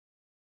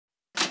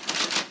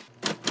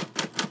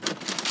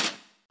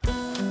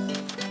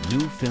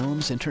New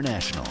Films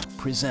International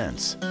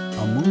presents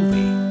a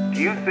movie.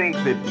 Do you think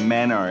that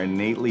men are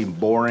innately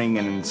boring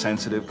and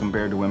insensitive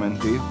compared to women?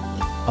 Do you?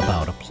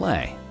 About a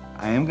play.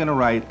 I am going to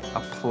write a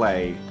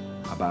play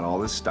about all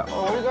this stuff.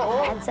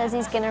 Dad says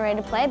he's going to write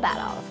a play about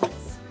all of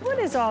this. What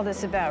is all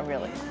this about,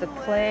 really? The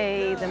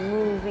play, the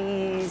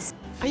movies?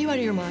 Are you out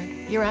of your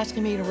mind? You're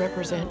asking me to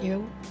represent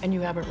you, and you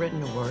haven't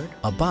written a word?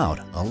 About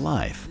a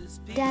life.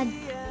 Dad,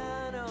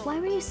 why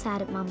were you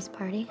sad at Mom's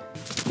party?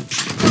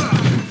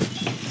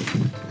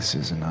 This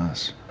isn't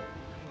us.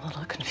 I'm a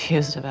little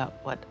confused about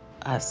what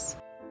us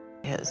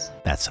is.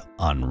 That's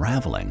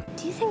unraveling.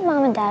 Do you think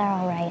Mom and Dad are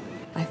all right?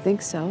 I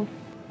think so.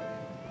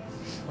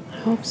 I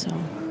hope so.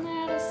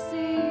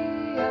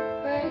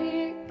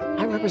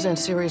 I represent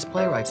serious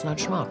playwrights, not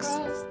schmucks.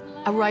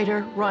 A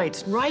writer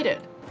writes. Write it.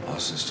 All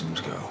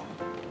systems go.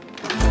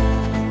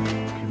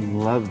 You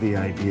love the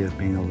idea of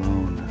being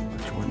alone,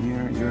 but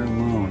when you're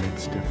alone,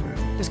 it's different.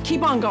 Just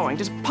keep on going.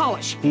 Just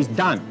polish. He's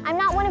done. I'm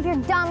not one of your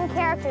dumb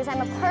characters.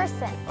 I'm a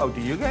person. Oh,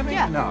 do you get me?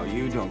 Yeah. No,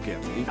 you don't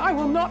get me. I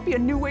will not be a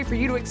new way for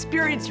you to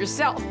experience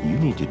yourself. You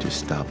need to just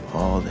stop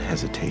all the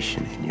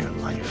hesitation in your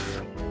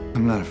life.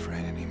 I'm not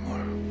afraid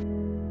anymore.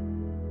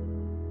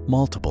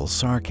 Multiple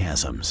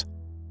sarcasms.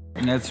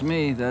 And that's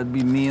me. That'd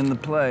be me in the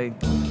play.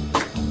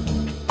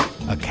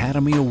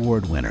 Academy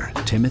Award winner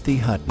Timothy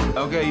Hutton.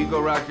 Okay, you go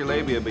rock your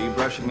labia, but you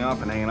brushing me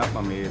off and hanging up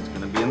on me, it's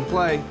gonna be in the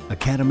play.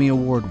 Academy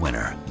Award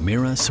winner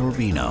Mira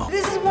Sorvino.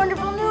 This is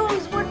wonderful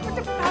news. We're with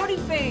the pouty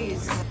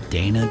phase.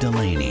 Dana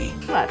Delany.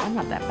 What? I'm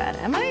not that bad,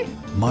 am I?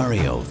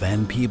 Mario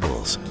Van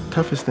Peebles.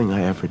 Toughest thing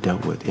I ever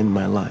dealt with in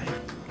my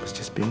life was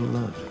just being in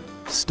love.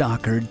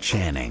 Stockard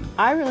Channing.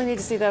 I really need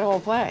to see that whole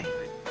play.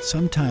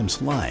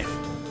 Sometimes life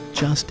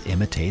just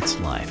imitates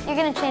life. You're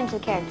going to change the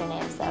character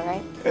names, though,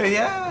 right?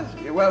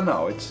 Yeah, well,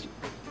 no, it's...